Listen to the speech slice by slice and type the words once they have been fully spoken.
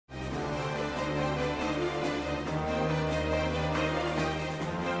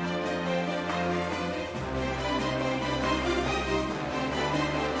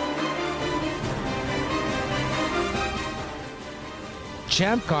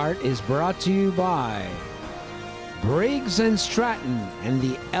CHAMPKART is brought to you by Briggs and Stratton and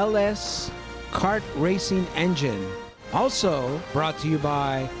the LS Kart Racing Engine. Also brought to you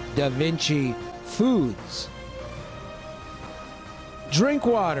by Da Vinci Foods. Drink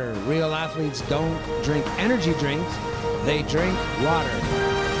water. Real athletes don't drink energy drinks, they drink water.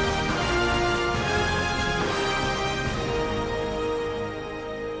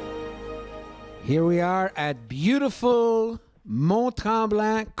 Here we are at beautiful Mont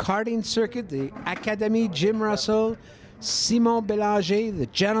Tremblant karting circuit, the Academy Jim Russell, Simon Bélanger, the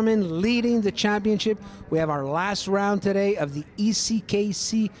gentleman leading the championship. We have our last round today of the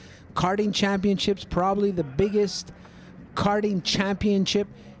ECKC karting championships, probably the biggest karting championship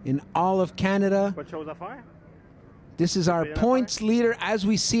in all of Canada. What show was that for? This is our points leader as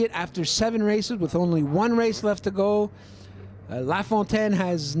we see it after 7 races with only 1 race left to go. Lafontaine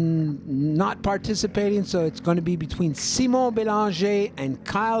has not participating, so it's going to be between Simon Bélanger and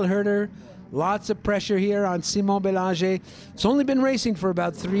Kyle Herter. Lots of pressure here on Simon Bélanger. It's only been racing for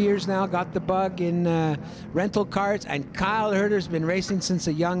about 3 years now, got the bug in rental karts, and Kyle Herter's been racing since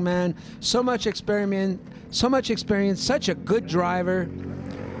a young man. So much experience, such a good driver.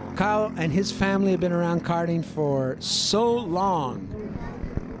 Kyle and his family have been around karting for so long.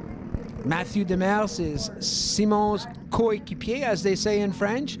 Mathieu Demers is Simon's coéquipier, as they say in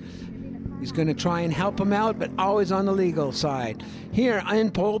French. He's going to try and help him out, but always on the legal side. Here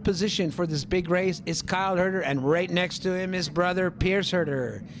in pole position for this big race is Kyle Herter, and right next to him is brother Pierce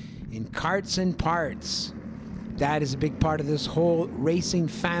Herter in Karts and Parts. That is a big part of this whole racing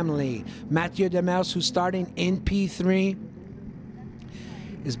family. Mathieu Demers, who's starting in P3,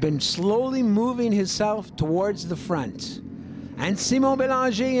 has been slowly moving himself towards the front. And Simon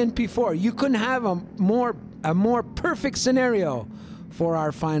Bélanger in P4. You couldn't have a more perfect scenario for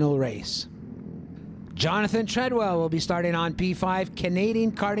our final race. Jonathan Treadwell will be starting on P5,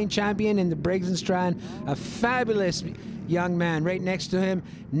 Canadian karting champion in the Briggs and Stratton, a fabulous young man. Right next to him,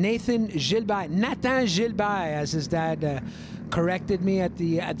 Nathan Gilbert, as his dad corrected me at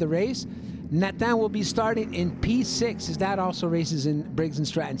the race. Nathan will be starting in P6. His dad also races in Briggs and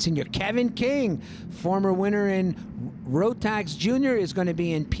Stratton Sr. Kevin King, former winner in Rotax Jr., is going to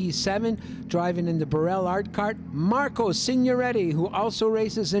be in P7, driving in the Burrell Art Kart. Marco Signoretti, who also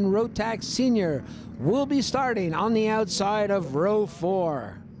races in Rotax Sr., will be starting on the outside of row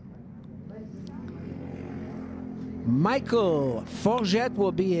 4. Michael Forget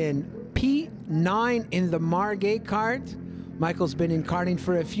will be in P9 in the Margay Kart. Michael's been in karting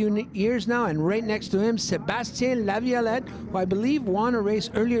for a few years now, and right next to him, Sébastien Laviolette, who I believe won a race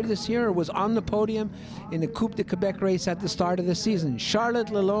earlier this year or was on the podium in the Coupe de Quebec race at the start of the season. Charlotte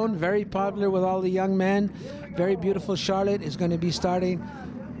Lalonde, very popular with all the young men. Very beautiful Charlotte, is going to be starting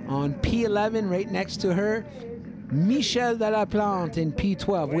on P11 right next to her. Michel Delaplante in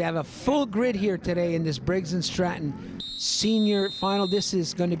P12. We have a full grid here today in this Briggs and Stratton Senior Final. This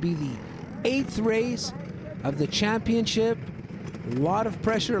is going to be the 8th race of the championship. A lot of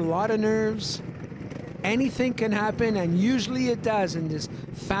pressure, a lot of nerves. Anything can happen, and usually it does in this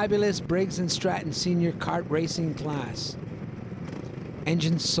fabulous Briggs and Stratton Senior kart racing class.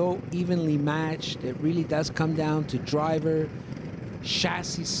 Engines so evenly matched, it really does come down to driver,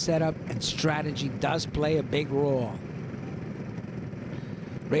 chassis setup, and strategy does play a big role.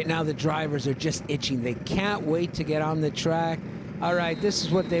 Right now the drivers are just itching. They can't wait to get on the track. All right, this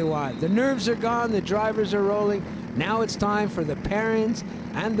is what they want. The nerves are gone, the drivers are rolling. Now it's time for the parents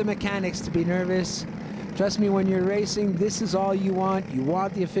and the mechanics to be nervous. Trust me, when you're racing, this is all you want. You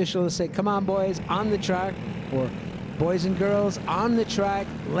want the official to say, come on boys, on the track, or boys and girls, on the track,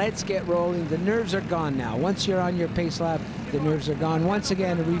 let's get rolling. The nerves are gone now. Once you're on your pace lap, the nerves are gone. Once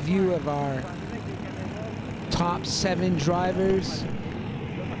again, a review of our top 7 drivers.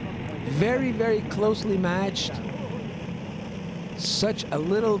 Very, very closely matched. Such a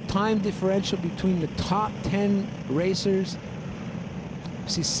little time differential between the top 10 racers.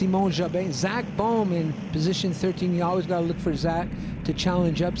 See Simon Jobin, Zach Bohm in position 13. You always got to look for Zach to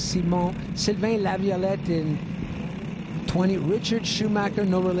challenge up Simon. Sylvain Laviolette in 20. Richard Schumacher,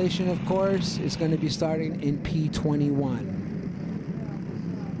 no relation of course, is going to be starting in P21.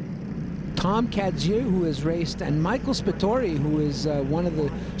 Tom Cadieux, who has raced, and Michael Spattori, who is one of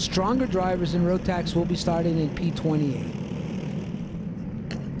the stronger drivers in Rotax, will be starting in P28.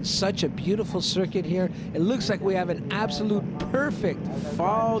 Such a beautiful circuit here. It looks like we have an absolute perfect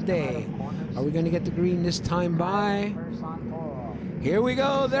fall day. Are we going to get the green this time by? Here we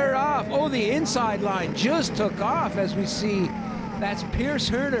go, they're off. Oh, the inside line just took off as we see. That's Pierce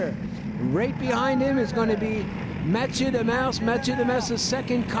Herter. Right behind him is going to be Mathieu Demers. Mathieu Demers is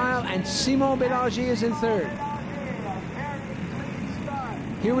second, Kyle, and Simon Bélanger is in third.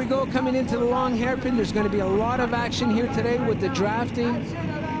 Here we go, coming into the long hairpin. There's going to be a lot of action here today with the drafting.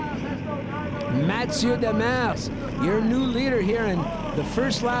 Mathieu Demers, your new leader here, and the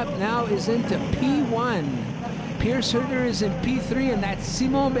first lap now is into P1. Pierce Herder is in P3, and that's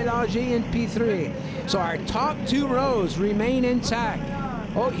Simon Belanger in P3. So our top 2 rows remain intact.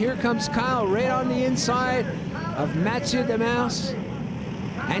 Oh, here comes Kyle right on the inside of Mathieu Demers,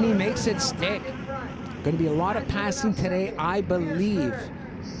 and he makes it stick. Going to be a lot of passing today, I believe.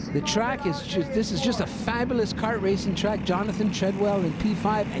 The track is this is just a fabulous kart racing track. Jonathan Treadwell in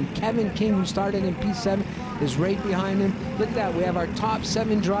P5, and Kevin King, who started in P7, is right behind him. Look at that. We have our top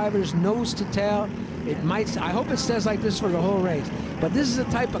 7 drivers nose to tail. I hope it stays like this for the whole race. But this is a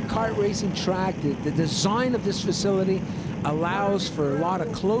type of kart racing track. The design of this facility allows for a lot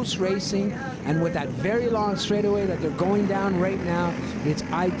of close racing, and with that very long straightaway that they're going down right now, it's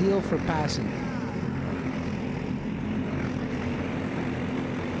ideal for passing.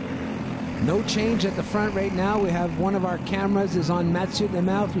 No change at the front right now. We have one of our cameras is on Mathieu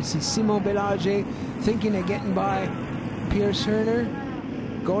Demers. We see Simon Belanger thinking of getting by Pierce Herder.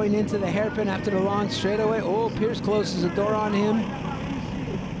 Going into the hairpin after the long straightaway. Oh, Pierce closes the door on him.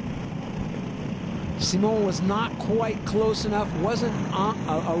 Simon was not quite close enough. Wasn't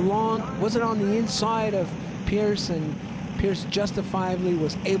on the inside of Pierce, and Pierce justifiably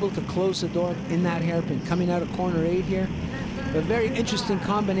was able to close the door in that hairpin. Coming out of corner 8 here. A very interesting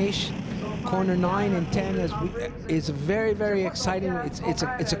combination. Corner 9 and 10 is very, very exciting. It's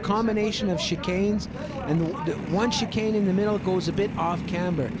a combination of chicanes, and the one chicane in the middle goes a bit off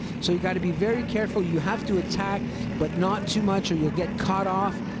camber. So you got to be very careful. You have to attack, but not too much, or you'll get caught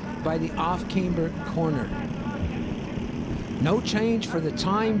off by the off camber corner. No change for the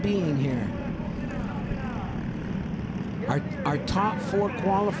time being here. Our top 4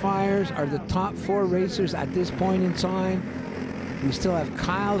 qualifiers are the top 4 racers at this point in time. We still have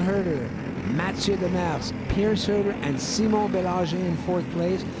Kyle Herder, Mathieu Demers, Pierce Herder, and Simon Belanger in 4th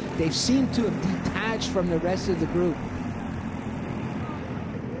place. They seem to have detached from the rest of the group.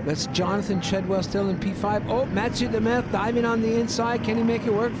 That's Jonathan Treadwell still in P5. Oh, Mathieu Demers diving on the inside. Can he make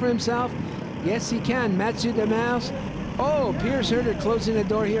it work for himself? Yes, he can. Mathieu Demers. Oh, Pierce Herder closing the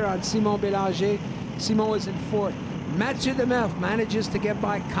door here on Simon Belanger. Simon was in 4th. Mathieu Demers manages to get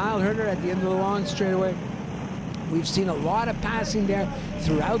by Kyle Herder at the end of the long straightaway. We've seen a lot of passing there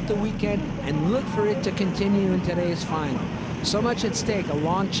throughout the weekend, and look for it to continue in today's final. So much at stake. A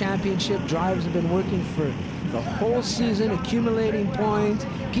long championship. Drivers have been working for the whole season, accumulating points,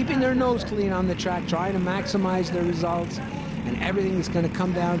 keeping their nose clean on the track, trying to maximize their results, and everything is going to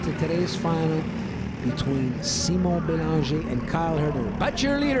come down to today's final between Simon Belanger and Kyle Herder. But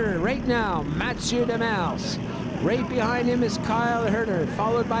your leader right now, Mathieu Demers. Right behind him is Kyle Herder,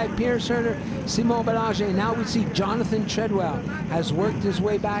 followed by Pierce Herder, Simon Belanger. Now we see Jonathan Treadwell has worked his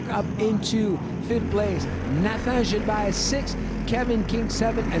way back up into 5th place. Nathan Gilbert is 6th, Kevin King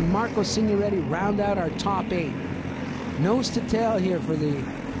 7th, and Marco Signoretti round out our top 8. Nose to tail here for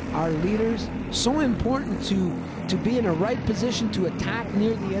our leaders. So important to be in a right position to attack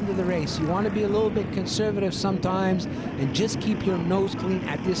near the end of the race. You want to be a little bit conservative sometimes and just keep your nose clean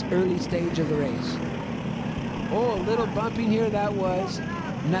at this early stage of the race. Oh, a little bumping here. That was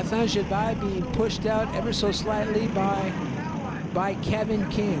Nathan Gilbert being pushed out ever so slightly by Kevin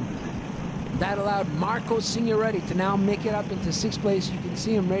King. That allowed Marco Signoretti to now make it up into 6th place. You can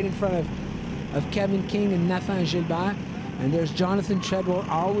see him right in front of Kevin King and Nathan Gilbert. And there's Jonathan Treadwell,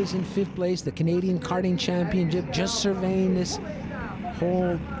 always in 5th place, the Canadian Karting Championship, just surveying this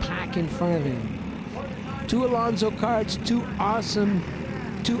whole pack in front of him. 2 Alonso karts, two awesome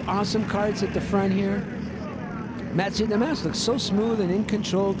karts at the front here. Mathieu Demers looks so smooth and in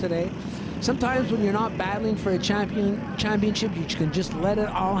control today. Sometimes when you're not battling for a championship, you can just let it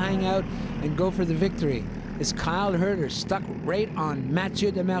all hang out and go for the victory. It's Kyle Herder stuck right on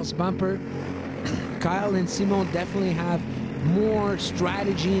Mathieu Demers' bumper. Kyle and Simon definitely have more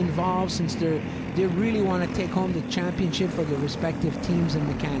strategy involved, since they really want to take home the championship for their respective teams and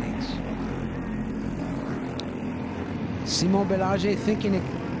mechanics. Simon Belanger thinking of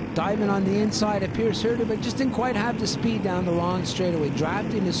diving on the inside of Pierce Herder, but just didn't quite have the speed down the long straightaway.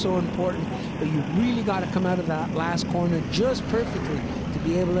 Drafting is so important, but you really got to come out of that last corner just perfectly to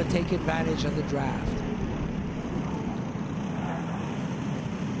be able to take advantage of the draft.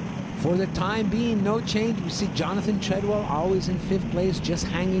 For the time being, no change. We see Jonathan Treadwell always in 5th place, just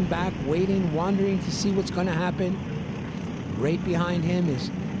hanging back, waiting, wondering to see what's going to happen. Right behind him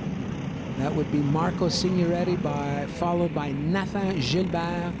that would be Marco Signoretti, followed by Nathan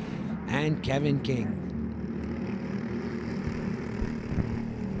Gilbert and Kevin King.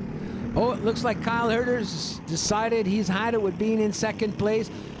 Oh, it looks like Kyle Herter's decided he's had it with being in second place.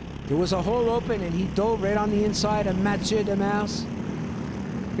 There was a hole open and he dove right on the inside of Mathieu Demers.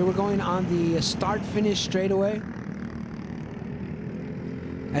 Here we're going on the start-finish straightaway.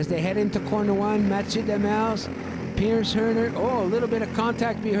 As they head into corner one, Mathieu Demers, Pierce Herter. Oh, a little bit of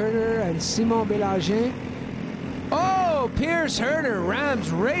contact between Herter and Simon Bélanger. Oh, Pierce Herter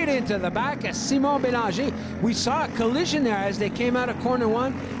rams right into the back of Simon Bélanger. We saw a collision there as they came out of corner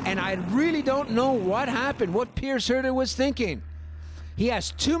one, and I really don't know what happened, what Pierce Herter was thinking. He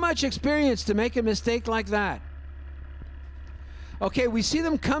has too much experience to make a mistake like that. Okay, we see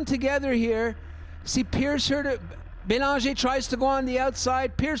them come together here. See Pierce Herter, Bélanger tries to go on the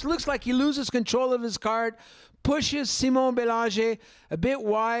outside. Pierce looks like he loses control of his cart, pushes Simon Bélanger a bit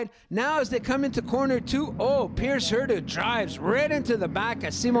wide. Now as they come into corner two, oh, Pierce Herter drives right into the back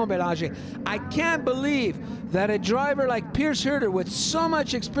of Simon Bélanger. I can't believe that a driver like Pierce Herter with so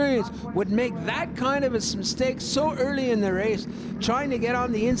much experience would make that kind of a mistake so early in the race, trying to get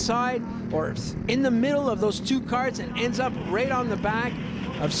on the inside or in the middle of those two carts, and ends up right on the back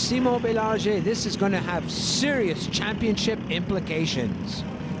of Simon Bélanger. This is going to have serious championship implications.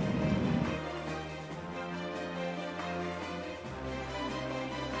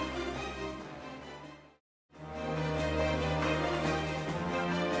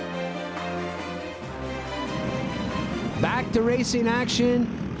 Back to racing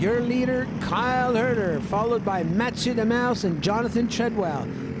action. Your leader, Kyle Herter, followed by Mathieu Demers and Jonathan Treadwell,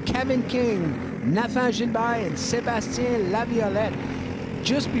 Kevin King, Nathan Gilbert, and Sébastien Laviolette.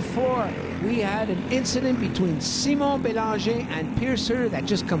 Just before, we had an incident between Simon Bélanger and Pierce Herter that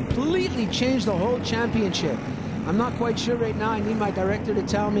just completely changed the whole championship. I'm not quite sure right now. I need my director to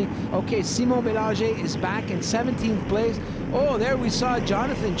tell me. Okay, Simon Bélanger is back in 17th place. Oh, there we saw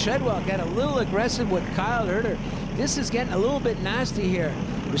Jonathan Treadwell get a little aggressive with Kyle Herter. This is getting a little bit nasty here.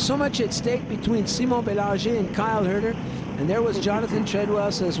 There's so much at stake between Simon Bélanger and Kyle Herter. And there was Jonathan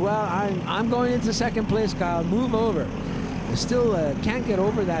Treadwell says, well, I'm going into second place, Kyle. Move over. I still can't get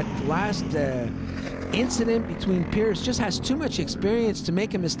over that last incident between Pierce. Just has too much experience to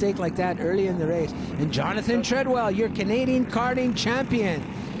make a mistake like that early in the race. And Jonathan Treadwell, your Canadian karting champion,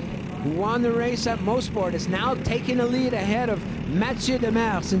 who won the race at Mosport, is now taking a lead ahead of Mathieu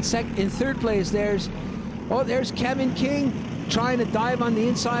Demers. In third place, there's Kevin King trying to dive on the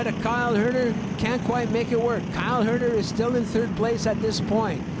inside of Kyle Herter. Can't quite make it work. Kyle Herter is still in third place at this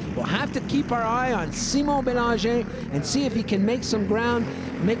point. We'll have to keep our eye on Simon Bélanger and see if he can make some ground,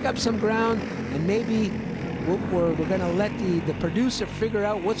 make up some ground, and maybe we're going to let the producer figure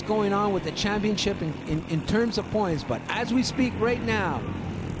out what's going on with the championship in terms of points. But as we speak right now,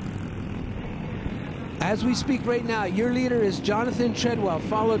 your leader is Jonathan Treadwell,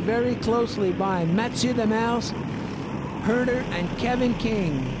 followed very closely by Mathieu Demers, Herter, and Kevin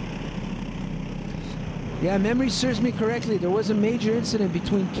King. Yeah, memory serves me correctly. There was a major incident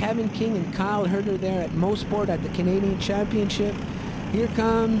between Kevin King and Kyle Herter there at Mosport at the Canadian Championship. Here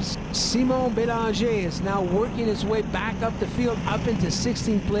comes Simon Bélanger, is now working his way back up the field, up into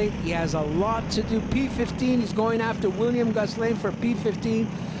 16th place. He has a lot to do. P15, he's going after William Gosselin for P15.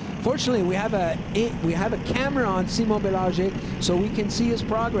 Fortunately, we have a camera on Simon Bélanger, so we can see his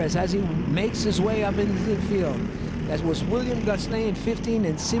progress as he makes his way up into the field. That was William Gosselin in 15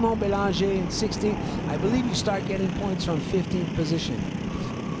 and Simon Bélanger in 16. I believe you start getting points from 15th position.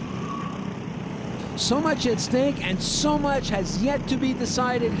 So much at stake and so much has yet to be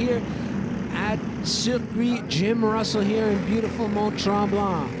decided here at Circuit Jim Russell here in beautiful Mont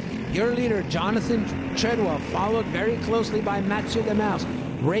Tremblant. Your leader, Jonathan Treadwell, followed very closely by Mathieu Demers.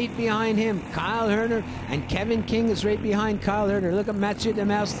 Right behind him, Kyle Herter, and Kevin King is right behind Kyle Herter. Look at Mathieu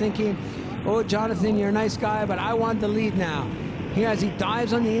Demers thinking, oh, Jonathan, you're a nice guy, but I want the lead now. Here as he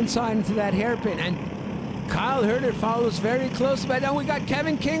dives on the inside into that hairpin, and Kyle Herter follows very close. But then we got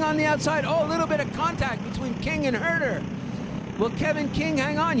Kevin King on the outside. Oh, a little bit of contact between King and Herter. Will Kevin King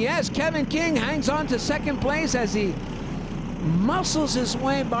hang on? Yes, Kevin King hangs on to second place as he muscles his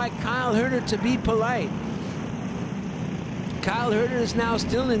way by Kyle Herter to be polite. Kyle Herter is now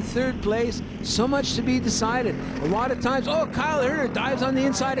still in third place. So much to be decided. A lot of times, oh, Kyle Herter dives on the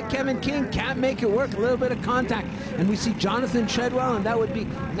inside of Kevin King. Can't make it work. A little bit of contact. And we see Jonathan Treadwell, and that would be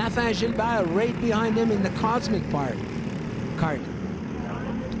Nathan Gilbert right behind him in the Cosmic cart.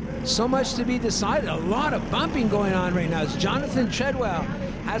 So much to be decided. A lot of bumping going on right now. As Jonathan Treadwell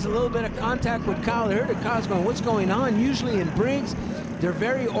has a little bit of contact with Kyle Herter. Kyle's going, what's going on? Usually in Briggs, they're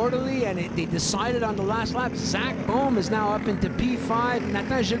very orderly, and they decided on the last lap. Zach Bohm is now up into P5.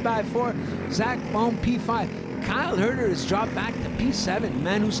 Nathan Gilbert 4. Zach Bohm P5. Kyle Herter has dropped back to P7.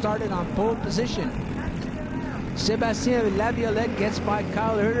 Man who started on pole position. Sébastien Laviolette gets by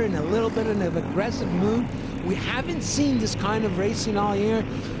Kyle Herter in a little bit of an aggressive move. We haven't seen this kind of racing all year,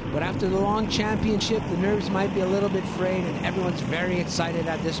 but after the long championship, the nerves might be a little bit frayed, and everyone's very excited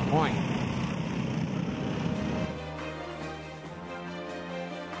at this point.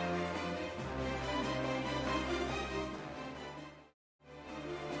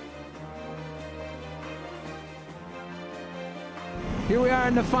 Here we are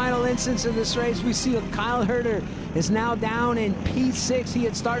in the final instance of this race. We see that Kyle Herter is now down in P6. He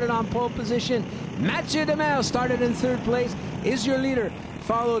had started on pole position. Mathieu Demel started in third place, is your leader,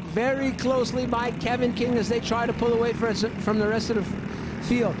 followed very closely by Kevin King as they try to pull away from the rest of the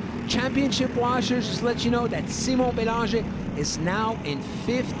field. Championship washers just let you know that Simon Bélanger is now in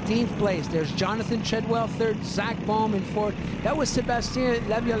 15th place. There's Jonathan Treadwell third, Zach Bohm in fourth. That was Sébastien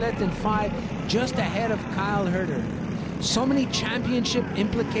Laviolette in 5, just ahead of Kyle Herter. So many championship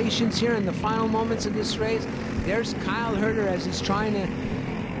implications here in the final moments of this race. There's Kyle Herter as he's trying to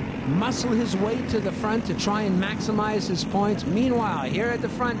muscle his way to the front to try and maximize his points. Meanwhile, here at the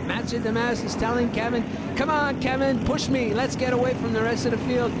front, Mathieu Demel is telling Kevin, come on, Kevin, push me. Let's get away from the rest of the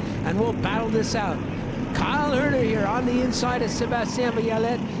field, and we'll battle this out. Kyle Herter here on the inside of Sébastien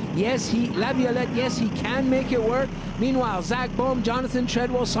Laviolette. Yes, he can make it work. Meanwhile, Zach Bohm, Jonathan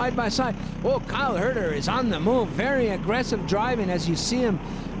Treadwell side by side. Oh, Kyle Herter is on the move. Very aggressive driving as you see him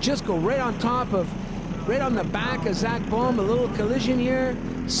just go right on the back of Zach Bohm. A little collision here,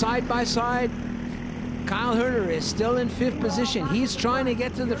 side by side. Kyle Herter is still in 5th position. He's trying to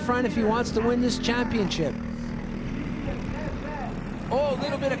get to the front if he wants to win this championship. Oh, a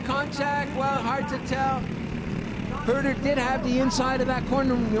little bit of contact. Well, hard to tell. Herter did have the inside of that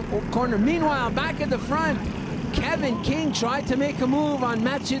corner. Meanwhile, back at the front, Kevin King tried to make a move on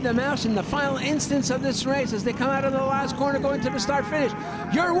Mathieu Demel in the final instance of this race as they come out of the last corner going to the start-finish.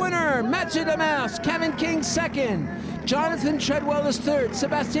 Your winner, Mathieu Demel. Kevin King second. Jonathan Treadwell is third.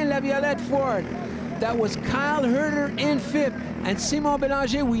 Sébastien Laviolette fourth. That was Kyle Herter in 5th. And Simon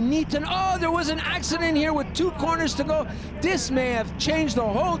Bélanger, we need to know. Oh, there was an accident here with 2 corners to go. This may have changed the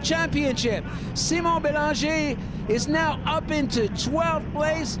whole championship. Simon Bélanger is now up into 12th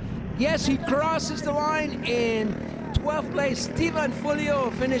place. Yes, he crosses the line in 12th place. Steven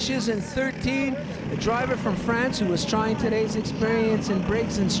Folio finishes in 13th. The driver from France who was trying today's experience in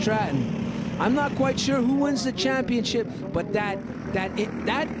Briggs and Stratton. I'm not quite sure who wins the championship, but that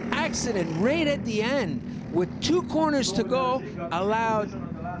accident right at the end with 2 corners to go allowed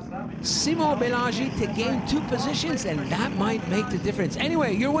Simon Bélanger to gain 2 positions, and that might make the difference.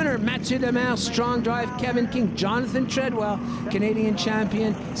 Anyway, your winner, Mathieu Demel, strong drive, Kevin King, Jonathan Treadwell, Canadian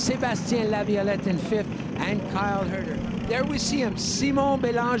champion, Sébastien Laviolette in 5th, and Kyle Herter. There we see him, Simon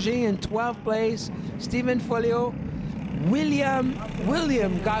Bélanger in 12th place, Steven Folio, William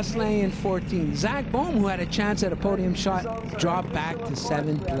Gosselin in 14th. Zach Bohm, who had a chance at a podium shot, dropped back to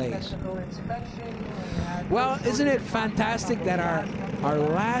 7th place. Well, isn't it fantastic that our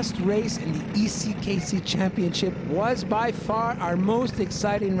last race in the ECKC Championship was by far our most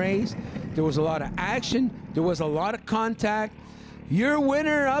exciting race. There was a lot of action. There was a lot of contact. Your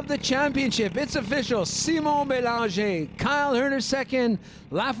winner of the championship, it's official, Simon Bélanger. Kyle Herter second,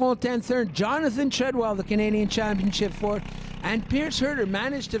 Lafontaine third, Jonathan Treadwell, the Canadian Championship fourth, and Pierce Herter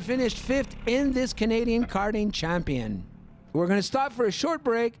managed to finish 5th in this Canadian Karting Champion. We're going to stop for a short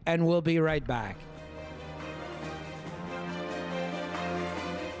break, and we'll be right back.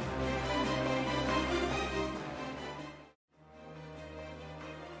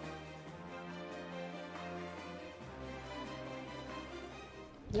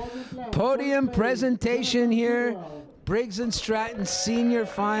 Podium presentation here, Briggs and Stratton Sr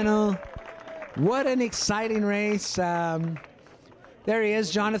final. What an exciting race. There he is,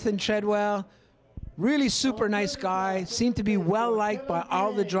 Jonathan Treadwell. Really super nice guy, seemed to be well liked by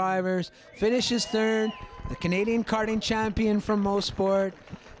all the drivers. Finishes 3rd, the Canadian Karting Champion from Mosport.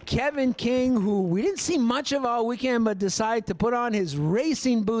 Kevin King, who we didn't see much of all weekend, but decided to put on his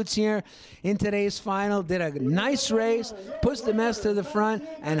racing boots here in today's final. Did a nice race, pushed the mess to the front,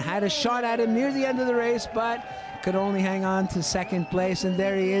 and had a shot at him near the end of the race, but could only hang on to 2nd place. And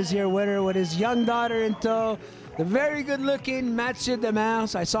there he is, your winner, with his young daughter in tow. The very good-looking Mathieu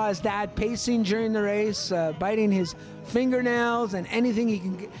Demel. I saw his dad pacing during the race, biting his fingernails and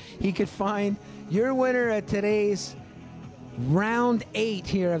anything he could find. Your winner at today's Round 8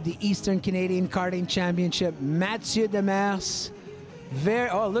 here of the Eastern Canadian Karting Championship, Mathieu Demel.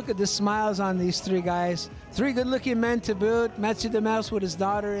 Oh, look at the smiles on these 3 guys. 3 good-looking men to boot. Mathieu Demel with his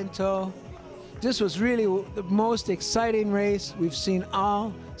daughter in tow. This was really the most exciting race we've seen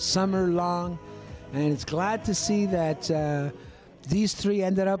all summer long, and it's glad to see that these 3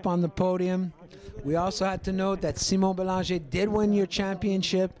 ended up on the podium. We also had to note that Simon Belanger did win your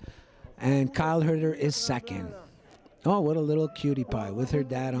championship, and Kyle Herter is second. Oh, what a little cutie pie with her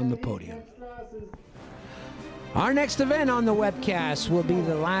dad on the podium. Our next event on the webcast will be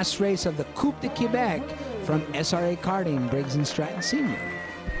the last race of the Coupe de Quebec from SRA Karting, Briggs and Stratton Sr.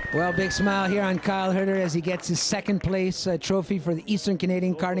 Well, big smile here on Kyle Herter as he gets his second place trophy for the Eastern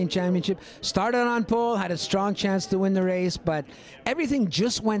Canadian Karting Championship. Started on pole, had a strong chance to win the race, but everything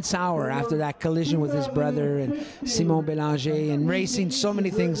just went sour after that collision with his brother and Simon Belanger. And racing, so many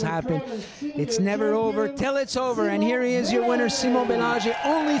things happen. It's never over till it's over. And here he is, your winner, Simon Belanger.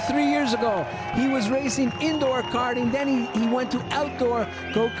 Only 3 years ago, he was racing indoor karting. Then he went to outdoor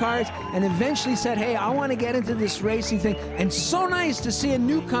go-karts and eventually said, hey, I want to get into this racing thing. And so nice to see a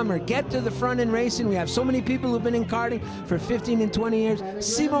newcomer get to the front in racing. We have so many people who've been in karting for 15 and 20 years.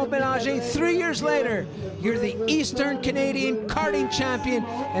 Simon Belanger, 3 years later, you're the Eastern Canadian Karting Champion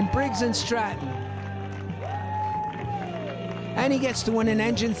and Briggs and Stratton. And he gets to win an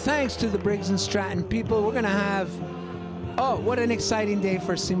engine thanks to the Briggs and Stratton people. We're going to have... Oh, what an exciting day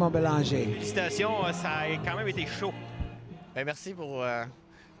for Simon Belanger. Félicitations, ça a quand même été chaud. Ben merci pour...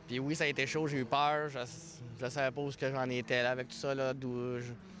 Puis oui, ça a été chaud, j'ai eu peur. Je savais pas où que j'en étais là avec tout ça. Là,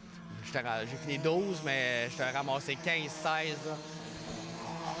 j'ai fini 12, mais je t'ai ramassé 15-16.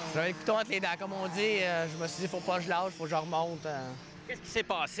 J'avais le couteau entre les dents, comme on dit. Je me suis dit, faut pas que je lâche, faut que je remonte. Qu'est-ce qui s'est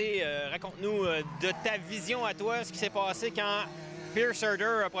passé? Raconte-nous de ta vision à toi, ce qui s'est passé quand Pierce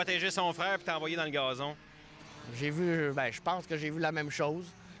Herter a protégé son frère et t'a envoyé dans le gazon. J'ai vu, ben, je pense que j'ai vu la même chose.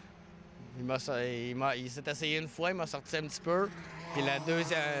 Il s'est essayé une fois, il m'a sorti un petit peu. Puis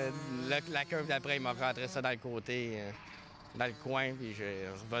la curve d'après, il m'a rentré ça dans le côté, dans le coin, puis j'ai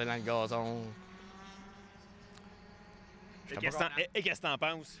revolé dans le gazon. Et qu'est-ce que t'en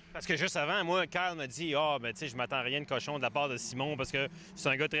penses? Parce que juste avant, moi, Kyle m'a dit « Ah, ben tu sais, je m'attends à rien de cochon de la part de Simon parce que c'est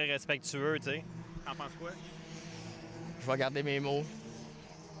un gars très respectueux, tu sais. » T'en penses quoi? Je vais garder mes mots.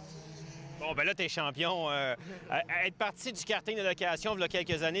 Bon, ben là, t'es champion. Être parti du karting de location il y a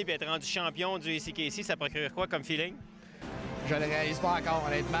quelques années puis être rendu champion du ECKC, ça procure quoi comme feeling? Je le réalise pas encore,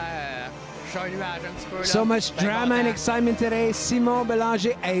 honnêtement. Je suis un nuage un petit peu. Là. So much drama and excitement today. Simon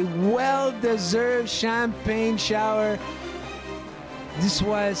Belanger, a well-deserved champagne shower. This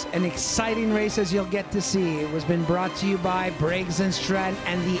was an exciting race, as you'll get to see. It was been brought to you by Briggs and Stratton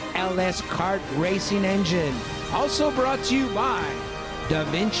and the LS Kart Racing Engine. Also brought to you by Da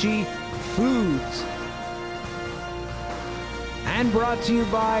Vinci Foods. And brought to you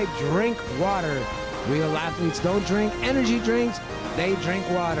by Drink Water. Real athletes don't drink energy drinks, they drink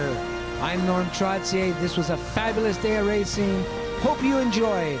water. I'm Norm Trottier. This was a fabulous day of racing. Hope you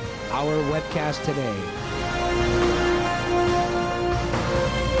enjoyed our webcast today.